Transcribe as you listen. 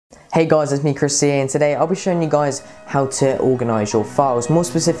Hey guys, it's me Chris here, and today I'll be showing you guys how to organise your files, more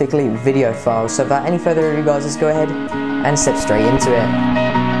specifically video files. So without any further ado guys, let's go ahead and step straight into it.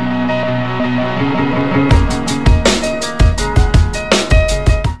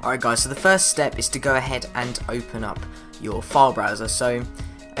 Alright guys, so the first step is to go ahead and open up your file browser. So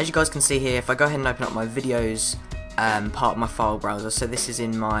as you guys can see here, if I go ahead and open up my videos part of my file browser, so this is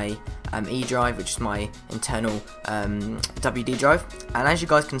in my E drive, which is my internal WD drive, and as you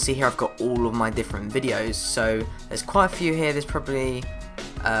guys can see here, I've got all of my different videos. So there's quite a few here, there's probably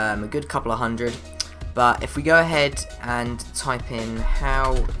a good couple of hundred, but if we go ahead and type in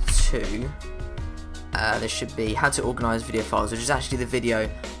how to there should be how to organize video files, which is actually the video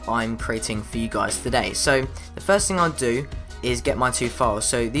I'm creating for you guys today. So the first thing I'll do is get my two files.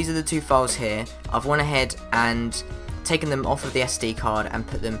 So these are the two files here. I've went ahead and taken them off of the SD card and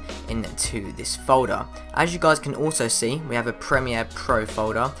put them into this folder. As you guys can also see, we have a Premiere Pro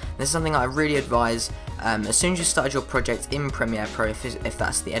folder. This is something I really advise as soon as you started your project in Premiere Pro, if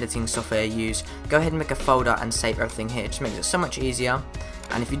that's the editing software you use, go ahead and make a folder and save everything here. It just makes it so much easier,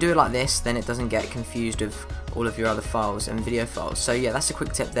 and if you do it like this, then it doesn't get confused with all of your other files and video files. So yeah, that's a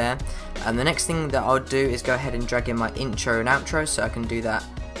quick tip there. And the next thing that I'll do is go ahead and drag in my intro and outro, so I can do that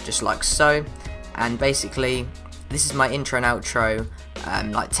just like so. And basically this is my intro and outro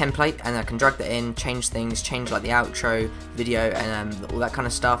like template, and I can drag that in, change things, change like the outro video and all that kind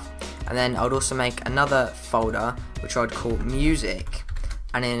of stuff. And then I would also make another folder which I'd call music,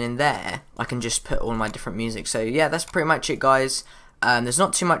 and then in there I can just put all my different music. So yeah, that's pretty much it guys. There's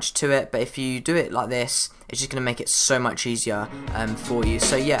not too much to it, but if you do it like this, it's just going to make it so much easier for you.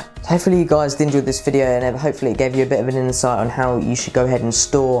 So yeah, hopefully you guys did enjoy this video, and hopefully it gave you a bit of an insight on how you should go ahead and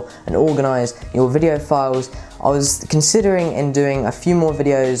store and organise your video files. I was considering in doing a few more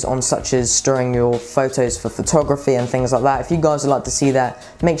videos on such as storing your photos for photography and things like that. If you guys would like to see that,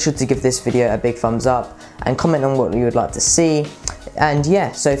 make sure to give this video a big thumbs up and comment on what you would like to see. And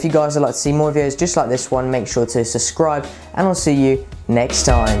yeah, so if you guys would like to see more videos just like this one, make sure to subscribe, and I'll see you next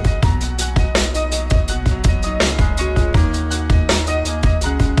time.